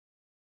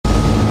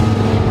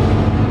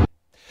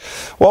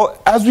Well,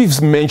 as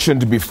we've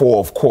mentioned before,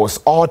 of course,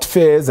 art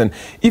fairs and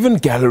even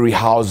gallery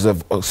houses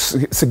have a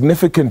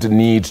significant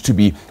need to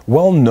be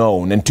well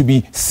known and to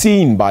be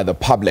seen by the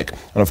public.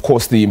 And of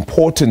course, the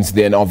importance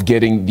then of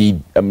getting the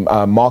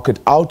market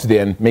out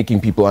there and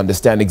making people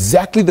understand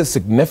exactly the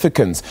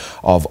significance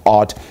of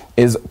art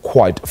is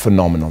quite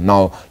phenomenal.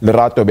 Now,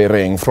 Lerato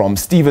Bereng from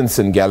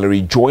Stevenson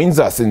Gallery joins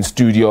us in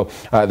studio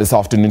this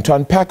afternoon to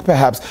unpack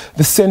perhaps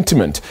the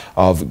sentiment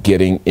of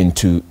getting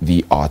into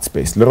the art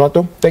space.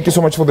 Lerato, thank you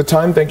so much for the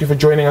time. Thank you for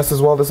joining us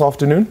as well this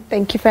afternoon.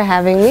 Thank you for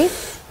having me.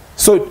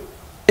 So,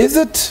 is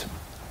it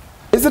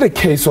a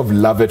case of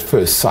love at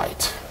first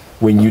sight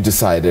when you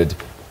decided,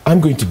 I'm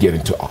going to get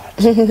into art?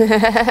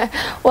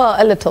 Well,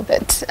 a little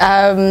bit.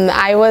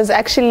 I was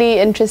actually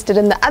interested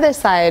in the other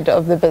side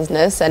of the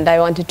business, and I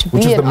wanted to be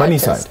an artist. Which is the money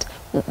side?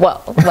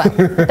 Well,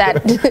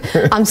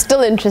 that I'm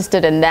still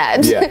interested in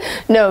that. Yeah.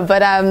 No,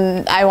 but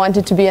I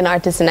wanted to be an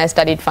artist, and I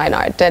studied fine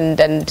art,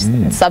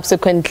 and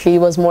subsequently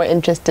was more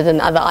interested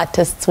in other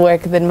artists'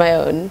 work than my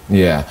own.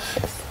 Yeah.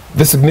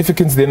 The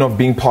significance then of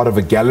being part of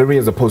a gallery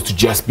as opposed to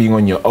just being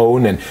on your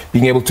own and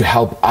being able to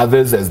help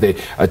others as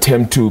they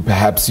attempt to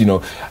perhaps, you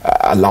know,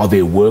 allow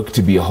their work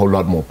to be a whole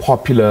lot more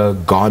popular,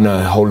 garner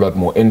a whole lot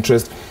more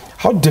interest.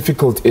 How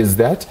difficult is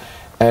that?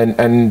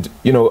 And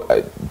you know,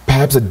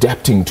 perhaps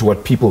adapting to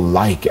what people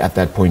like at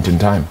that point in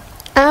time?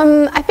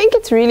 I think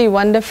it's really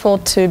wonderful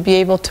to be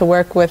able to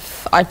work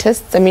with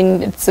artists. I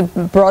mean, it's a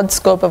broad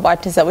scope of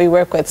artists that we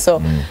work with,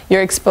 so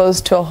you're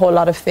exposed to a whole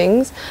lot of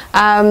things.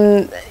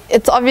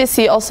 It's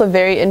obviously also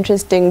very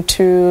interesting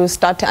to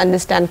start to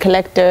understand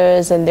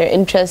collectors and their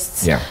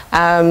interests,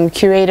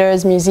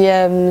 curators,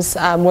 museums,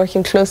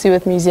 working closely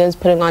with museums,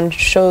 putting on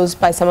shows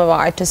by some of our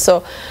artists.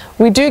 So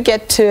we do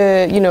get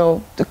to, you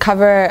know,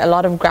 cover a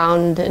lot of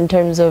ground in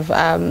terms of,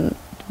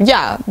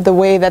 the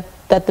way that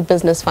the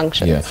business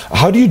functions. Yeah.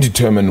 How do you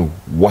determine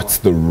what's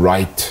the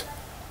right,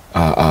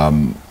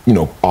 you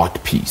know,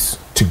 art piece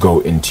to go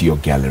into your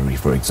gallery,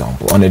 for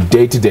example, on a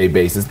day-to-day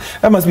basis?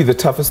 That must be the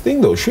toughest thing,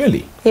 though,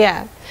 surely.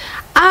 Yeah.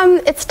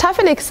 It's tough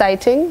and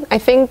exciting. I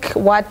think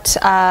what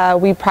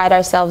we pride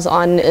ourselves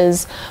on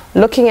is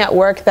looking at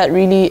work that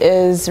really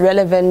is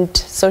relevant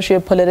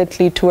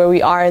socio-politically to where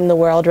we are in the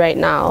world right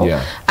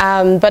now,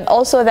 but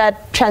also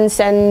that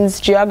transcends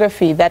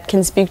geography, that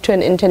can speak to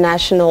an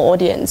international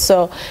audience.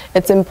 So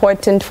it's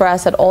important for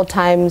us at all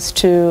times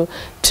to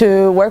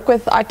work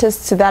with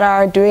artists that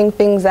are doing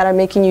things that are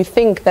making you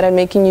think, that are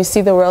making you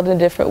see the world in a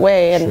different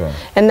way,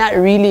 and that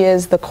really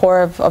is the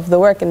core of the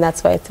work, and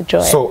that's why it's a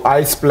joy. So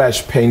I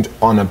splash paint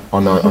on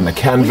a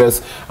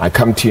canvas. I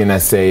come to you and I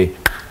say,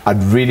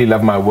 I'd really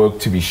love my work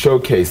to be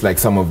showcased like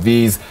some of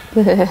these.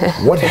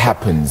 What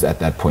happens at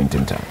that point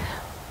in time?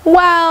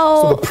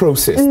 Well, so the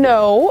process.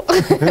 No.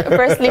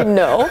 Firstly,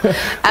 no.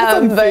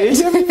 But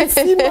you haven't even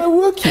seen my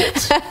work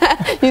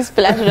yet. You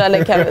splashed it on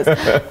a canvas.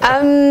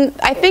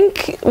 I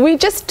think we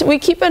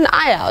keep an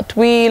eye out.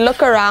 We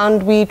look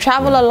around. We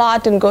travel a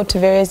lot and go to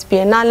various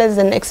biennales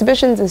and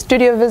exhibitions and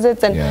studio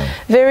visits. And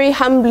very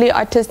humbly,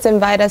 artists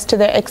invite us to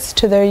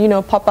their you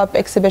know, pop-up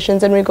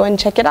exhibitions, and we go and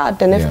check it out.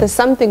 And if there's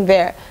something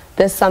there,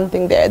 there's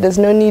something there. There's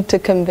no need to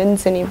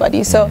convince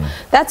anybody. So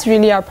that's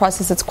really our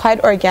process. It's quite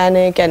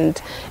organic,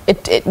 and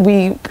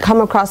we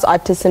come across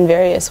artists in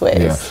various ways.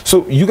 Yeah.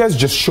 So you guys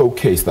just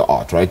showcase the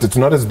art, right? It's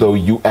not as though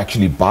you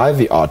actually buy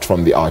the art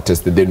from the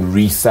artist and then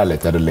resell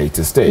it at a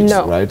later stage,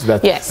 right?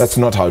 That's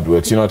not how it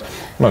works. You're not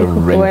a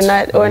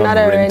rent. We're not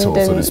a rental,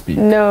 so to speak.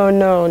 No,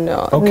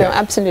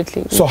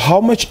 absolutely. So how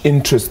much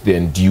interest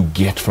then do you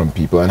get from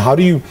people, and how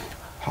do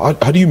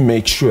you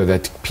make sure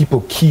that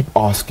people keep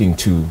asking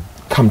to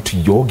come to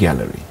your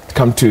gallery,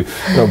 come to,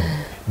 you know,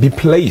 be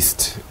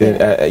placed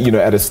you know,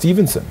 at a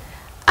Stevenson?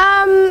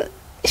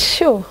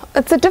 Sure,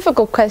 it's a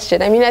difficult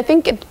question. I mean, I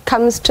think it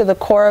comes to the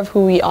core of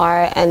who we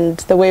are and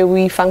the way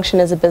we function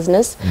as a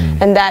business,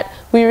 and that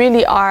we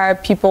really are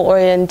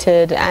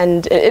people-oriented,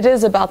 and it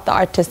is about the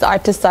artists. The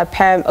artists are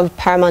of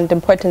paramount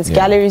importance.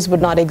 Galleries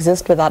would not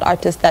exist without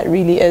artists. That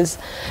really is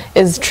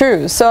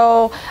true.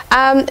 So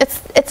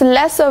it's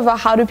less of a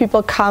how do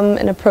people come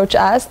and approach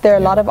us. There are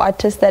a lot of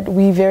artists that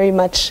we very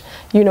much,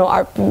 you know,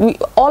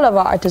 all of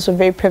our artists were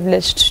very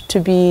privileged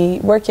to be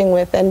working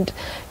with, and,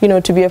 you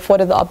know, to be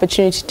afforded the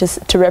opportunity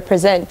to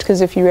represent, because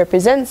if you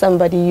represent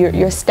somebody,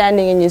 you're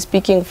standing and you're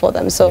speaking for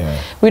them. So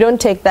we don't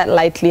take that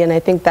lightly, and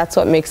I think that's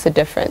what makes a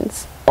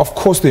difference. Of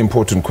course, the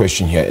important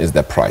question here is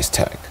the price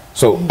tag.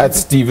 So at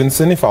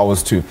Stevenson, if I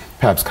was to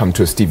perhaps come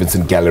to a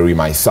Stevenson gallery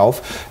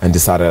myself and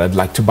decided I'd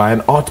like to buy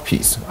an art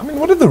piece, I mean,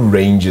 what are the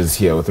ranges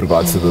here with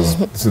regards to those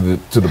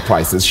to the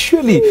prices?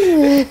 Surely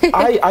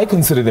I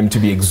consider them to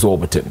be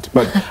exorbitant,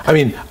 but I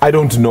mean, I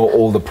don't know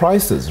all the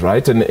prices,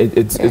 right? And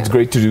it's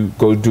great to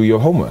go do your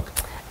homework.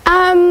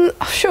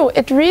 Sure,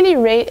 it really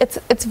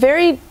it's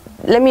very.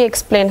 Let me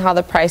explain how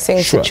the pricing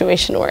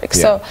situation works.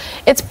 So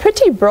it's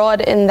pretty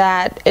broad in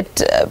that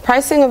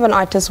pricing of an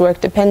artist's work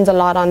depends a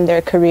lot on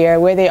their career,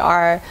 where they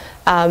are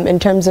in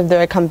terms of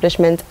their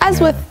accomplishments, as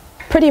with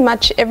pretty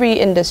much every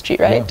industry,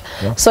 right?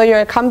 Yeah. So your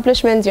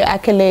accomplishments, your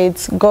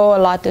accolades go a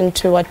lot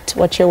into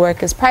what your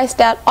work is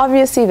priced at.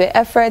 Obviously the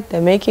effort,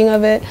 the making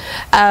of it,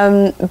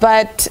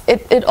 but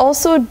it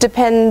also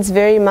depends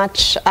very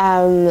much,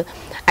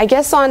 I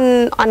guess,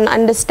 on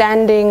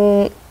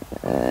understanding.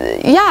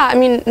 I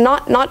mean,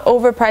 not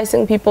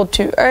overpricing people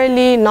too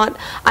early, not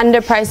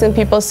underpricing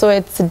people so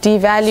it's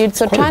devalued.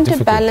 So trying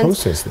to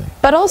balance,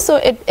 but also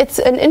it's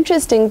an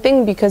interesting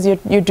thing because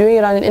you're doing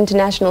it on an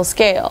international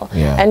scale.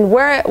 And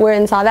we're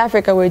in South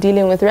Africa, we're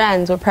dealing with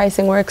rands, where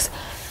pricing works,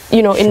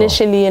 you know,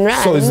 initially in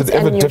rands. So is it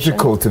ever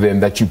difficult to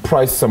them that you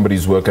price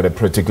somebody's work at a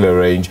particular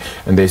range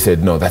and they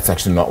said, no, that's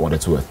actually not what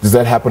it's worth? Does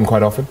that happen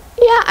quite often?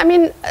 Yeah, I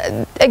mean,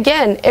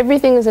 again,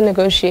 everything is a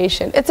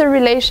negotiation. It's a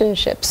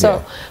relationship.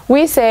 So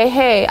we say,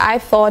 hey, I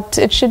thought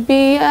it should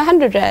be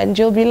 100 rand.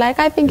 You'll be like,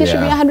 I think it should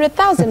be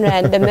 100,000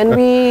 rand. And then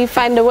we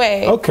find a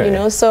way, you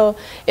know. So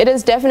it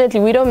is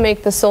definitely, we don't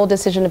make the sole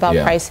decision about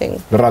pricing.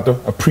 Lerato,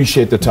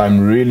 appreciate the time.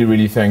 Really,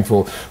 really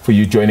thankful for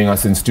you joining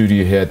us in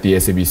studio here at the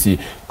SABC.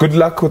 Good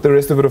luck with the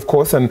rest of it, of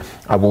course, and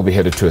I will be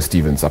headed to a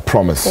Stevens, I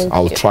promise.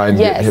 I'll try and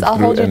head through. I'll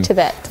hold you to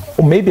that.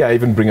 Or maybe I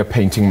even bring a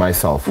painting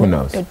myself, who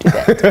knows. Don't do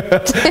that.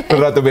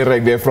 Lerato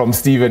Bereng there from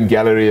Steven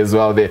Gallery as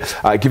well there,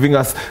 giving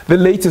us the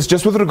latest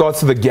just with regards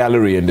to the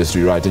gallery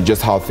industry, right, and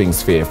just how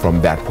things fare from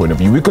that point of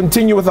view. We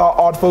continue with our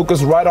art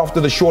focus right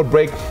after the short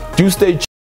break. Do stay tuned.